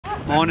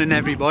Morning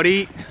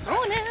everybody.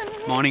 Morning.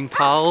 Morning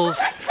pals.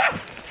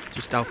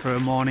 Just out for a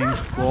morning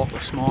walk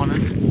this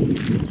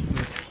morning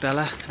with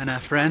Bella and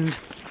her friend.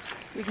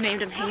 We've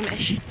named him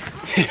Hamish.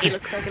 He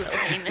looks like a little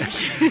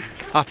Hamish.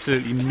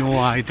 Absolutely no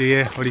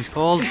idea what he's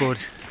called, but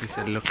he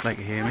said he looks like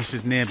a Hamish.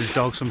 His neighbour's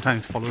dog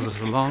sometimes follows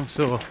us along,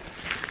 so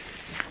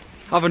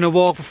having a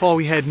walk before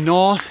we head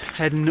north,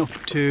 heading up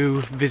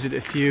to visit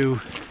a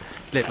few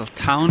little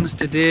towns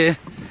today,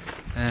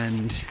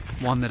 and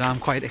one that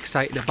I'm quite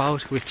excited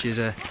about, which is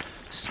a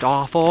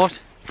star fort.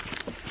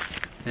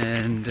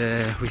 And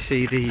we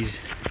see these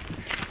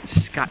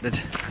scattered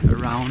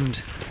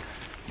around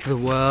the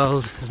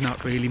world. There's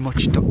not really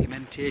much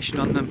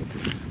documentation on them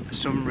for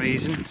some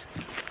reason.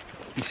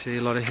 You see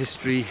a lot of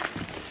history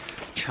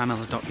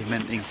channels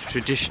documenting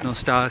traditional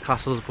style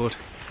castles, but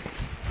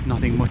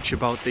nothing much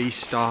about these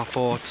star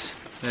forts.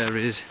 There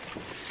is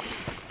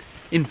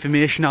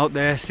information out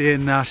there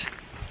saying that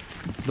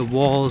the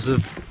walls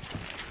of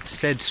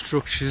said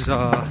structures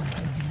are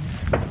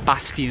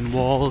bastion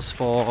walls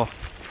for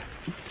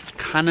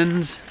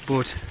cannons,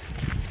 but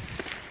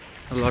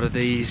a lot of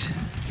these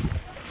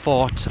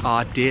forts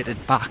are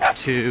dated back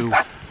to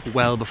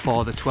well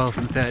before the 12th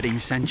and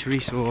 13th century,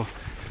 so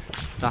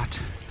that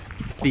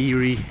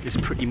theory is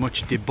pretty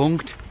much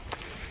debunked.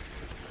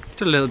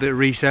 Did a little bit of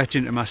research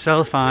into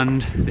myself,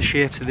 and the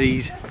shapes of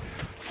these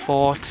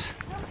forts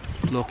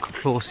look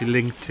closely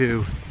linked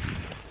to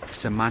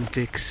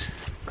semantic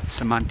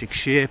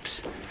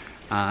shapes,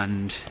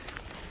 and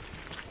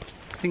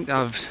I think they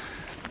have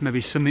maybe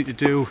something to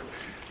do,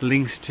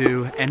 links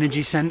to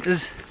energy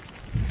centres.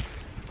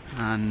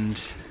 And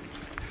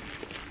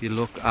if you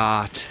look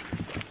at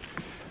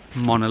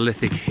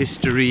monolithic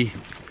history,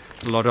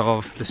 a lot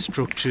of the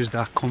structures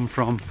that come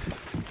from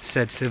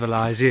said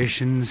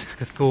civilizations,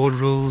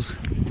 cathedrals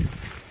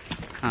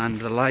and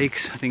the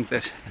likes, I think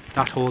that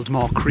holds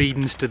more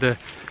credence to the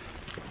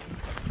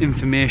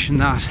information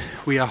that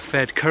we are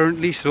fed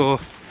currently. So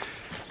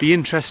be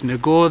interesting to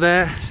go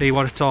there, see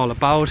what it's all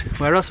about.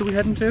 Where else are we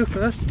heading to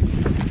first?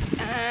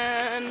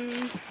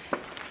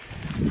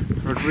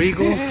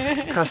 Rodrigo,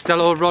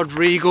 Castello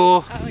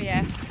Rodrigo. Oh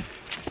yes.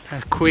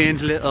 A quaint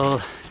little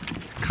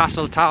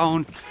castle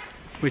town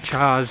which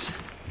has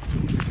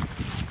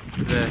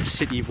the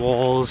city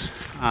walls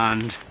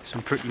and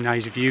some pretty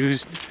nice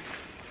views,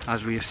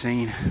 as we have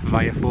seen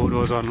via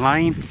photos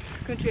online.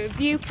 Go to a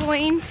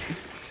viewpoint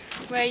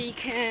where you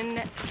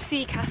can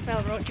see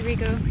Castel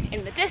Rodrigo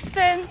in the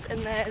distance,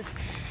 and there's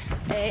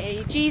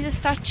a Jesus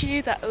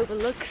statue that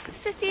overlooks the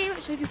city,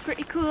 which would be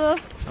pretty cool.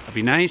 That'd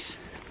be nice.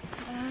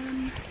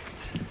 And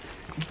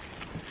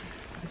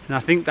I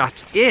think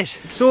that's it.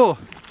 So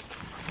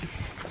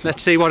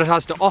let's see what it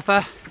has to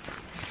offer,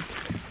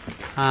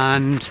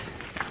 and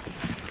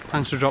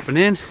thanks for dropping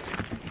in.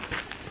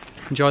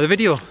 Enjoy the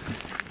video.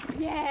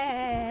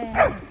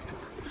 Yeah!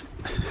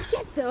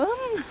 Get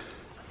them!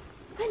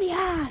 Where they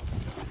at?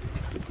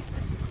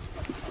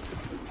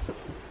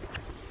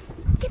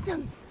 Get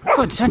them!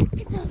 Go on, son.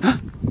 Get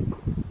them!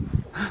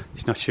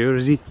 He's not sure,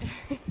 is he?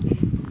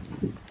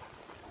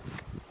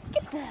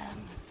 Get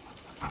them!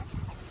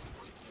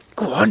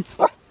 Go on.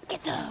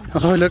 Get them!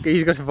 Oh look,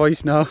 he's got a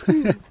voice now.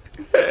 Go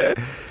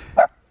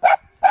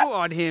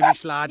on,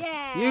 Hamish lad.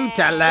 Yeah. You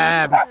tell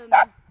them.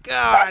 Go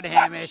on,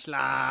 Hamish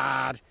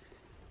lad.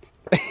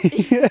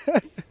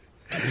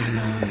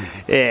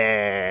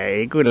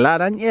 Yeah, good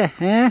lad, aren't you?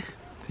 Eh?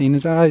 Seen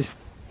his eyes?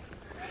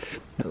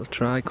 Little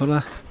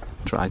tricolour,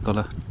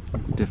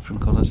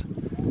 different colours.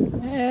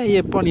 Yeah,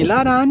 you bonny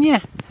lad, aren't you?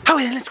 Oh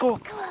yeah, let's go.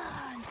 Come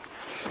on!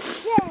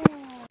 Yeah!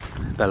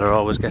 Bella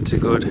always gets a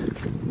good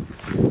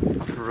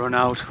run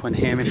out when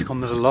Hamish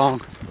comes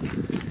along.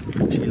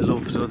 She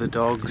loves other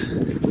dogs.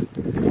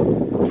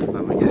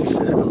 When we get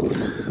settled,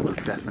 we'll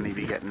definitely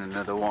be getting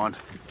another one.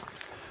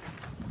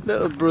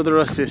 Little brother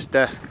or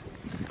sister.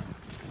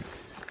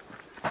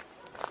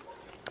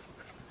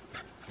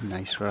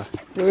 Nice for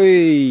her.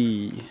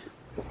 Whee!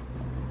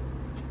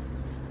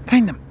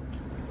 Find them!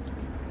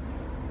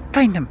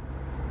 Find them!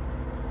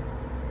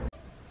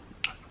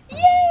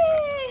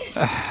 Yay!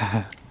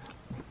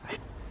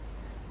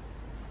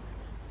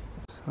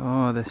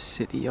 So the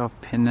city of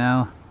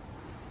Pinel,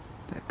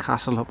 the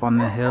castle up on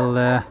the hill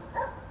there.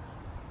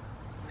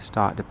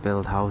 Started to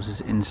build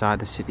houses inside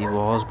the city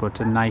walls, but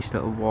it's a nice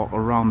little walk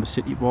around the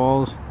city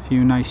walls. A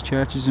few nice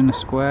churches in a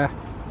square.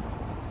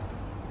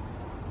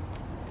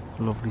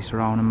 Lovely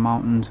surrounding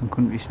mountains and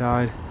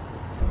countryside.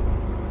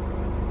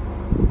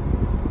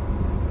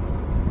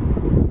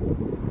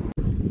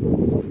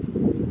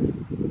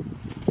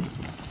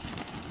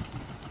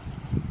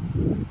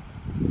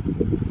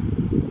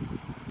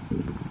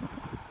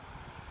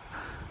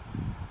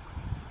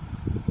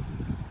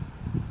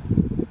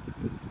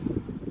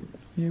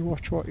 You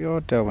watch what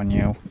you're doing,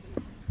 you.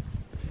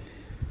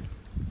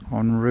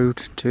 En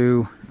route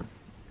to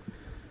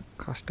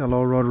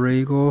Castello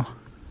Rodrigo.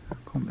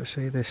 Come to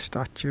see this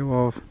statue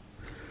of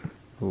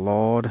the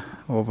Lord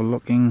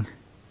overlooking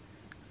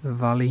the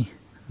valley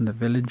and the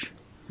village.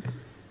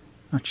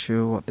 Not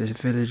sure what this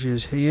village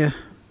is here,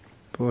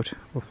 but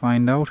we'll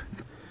find out.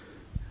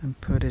 and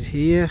put it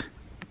here.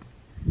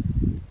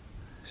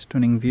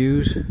 Stunning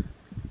views.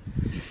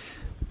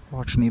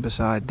 Fortunately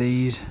beside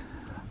these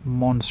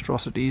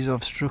monstrosities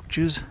of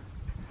structures.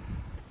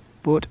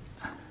 But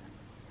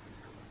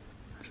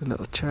there's a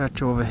little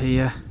church over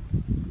here,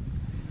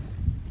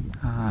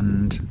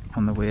 and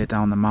on the way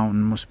down the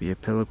mountain must be a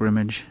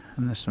pilgrimage,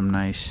 and there's some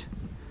nice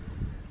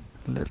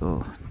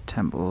little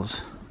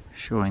temples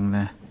showing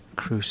the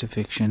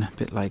crucifixion, a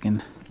bit like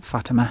in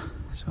Fatima.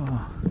 So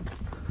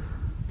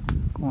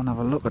go and have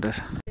a look at it.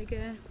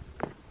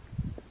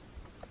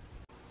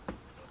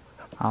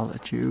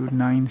 Altitude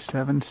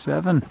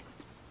 977.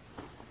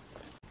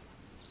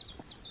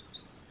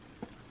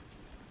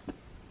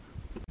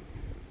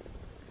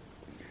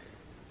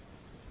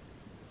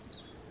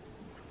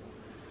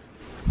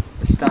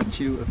 The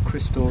statue of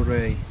Cristo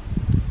Rey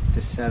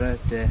de Serra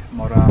de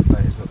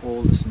Morafa is the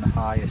oldest and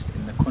highest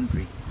in the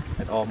country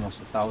at almost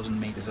 1,000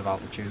 metres of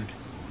altitude.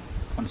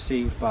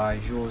 Conceived by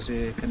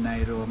José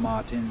Caneiro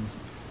Martins,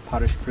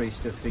 parish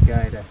priest of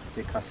Figueira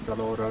de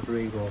Castelo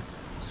Rodrigo,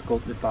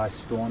 sculpted by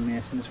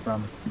stonemasons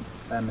from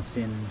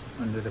Ermesinde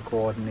under the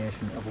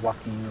coordination of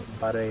Joaquim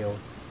Barreiro,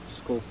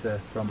 sculptor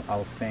from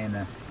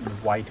Alfena, in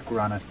white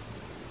granite.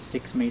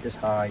 6 metres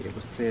high, it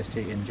was placed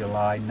here in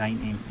July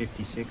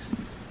 1956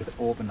 with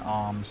open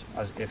arms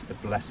as if the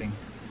blessing.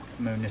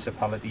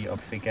 Municipality of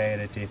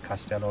Figueira de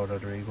Castelo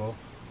Rodrigo.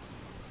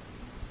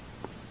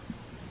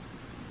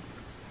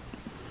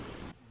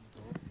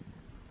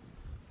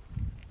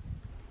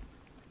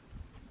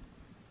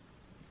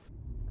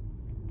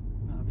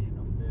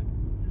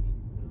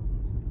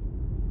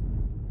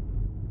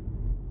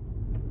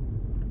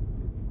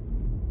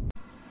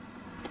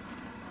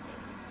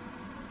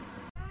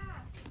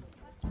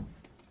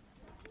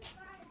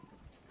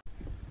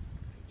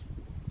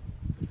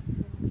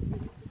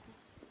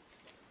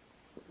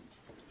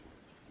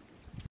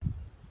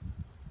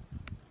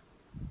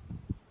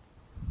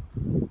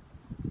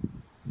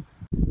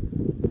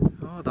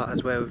 Oh, that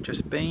is where we've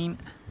just been.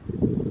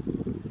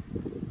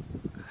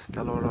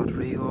 Castelo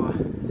Rodrigo,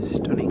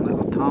 stunning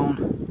little town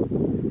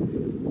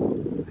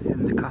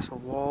within the castle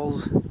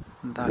walls,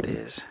 and that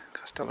is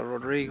Castelo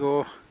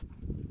Rodrigo.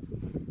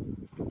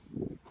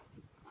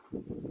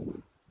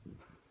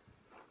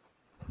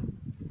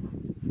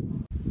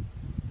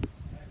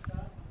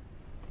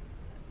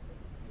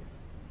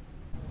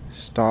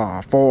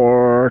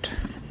 Starfort.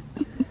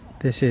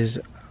 This is,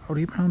 how do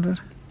you pronounce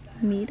it?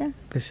 Almeida.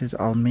 This is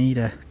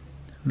Almeida,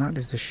 and that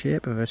is the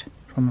shape of it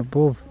from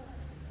above.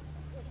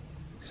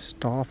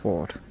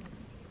 Starfort.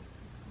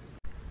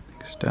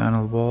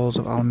 External walls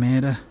of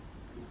Almeida.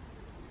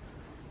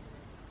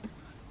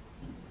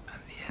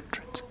 And the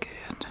entrance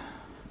gate.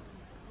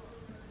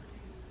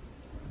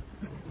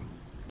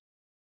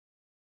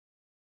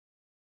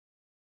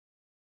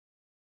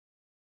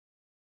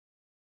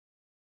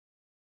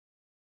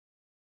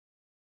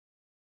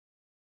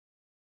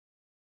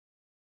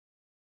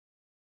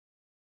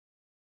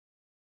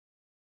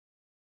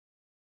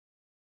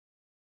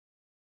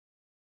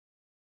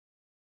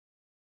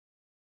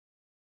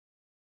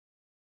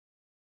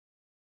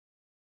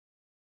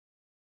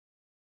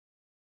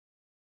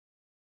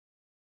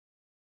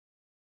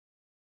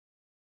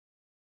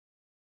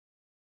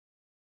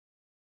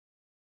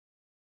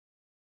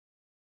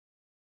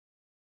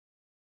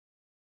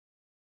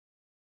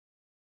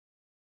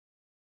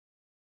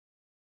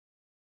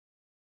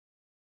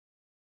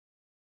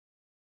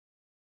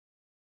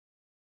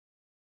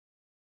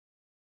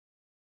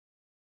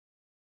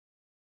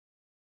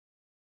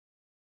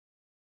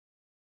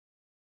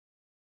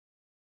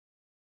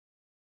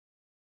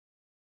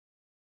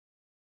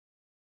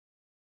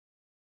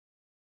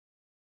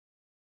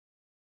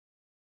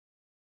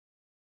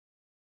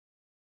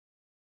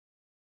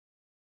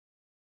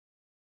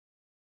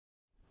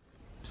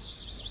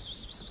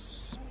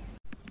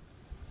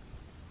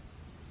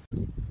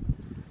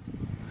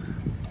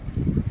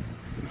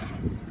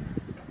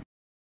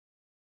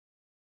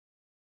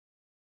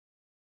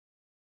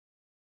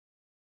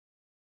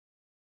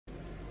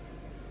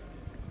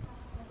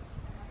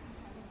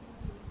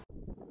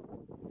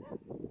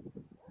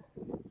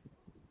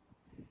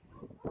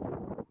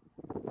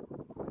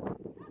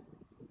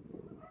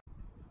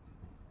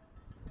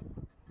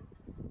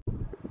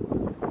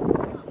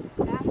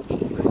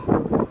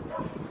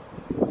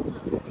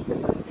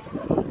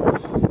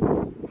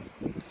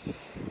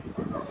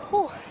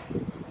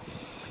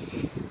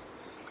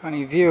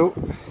 Any view.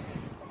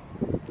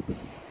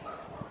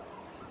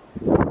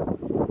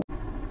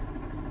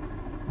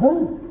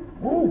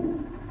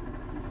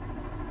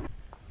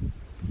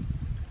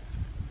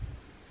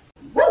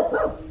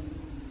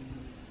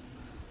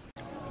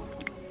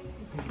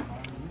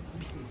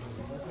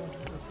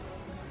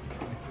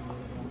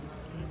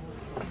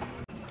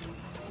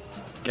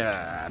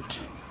 God.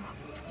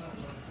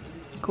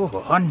 Go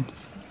on.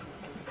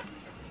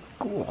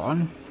 Go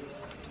on.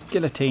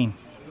 Guillotine.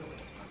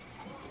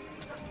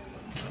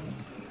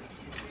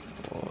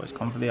 Oh, it's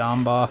gone for the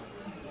armbar.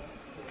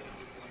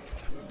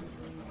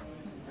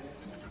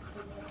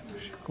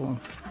 Going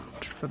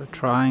for the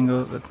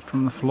triangle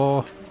from the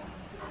floor.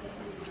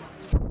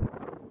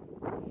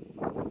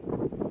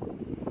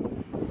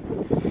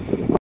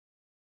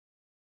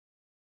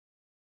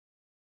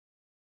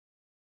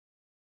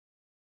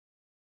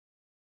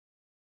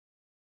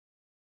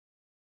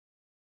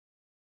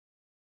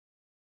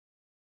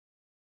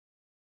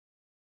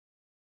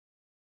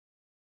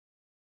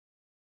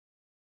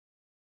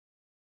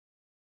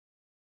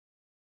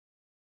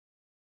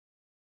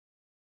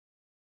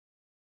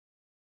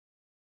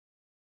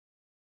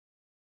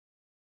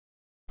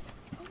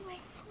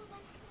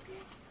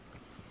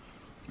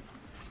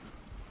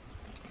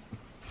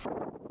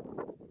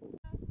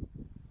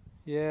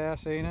 Yeah, I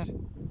seen it.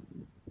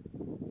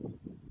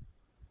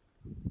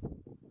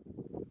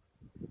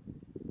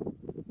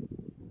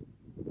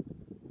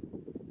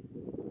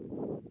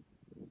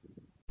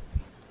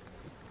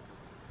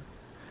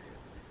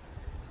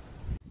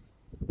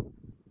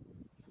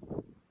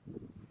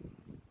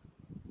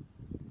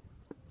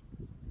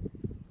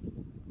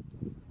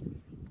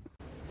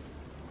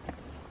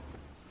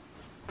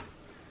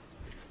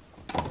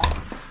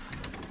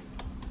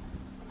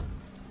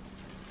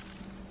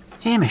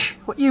 Hamish,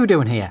 what are you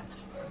doing here?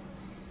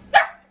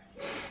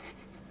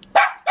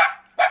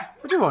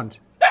 What do you want?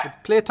 The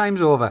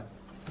playtime's over.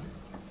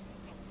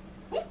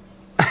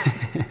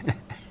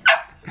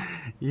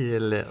 You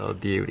little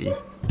beauty.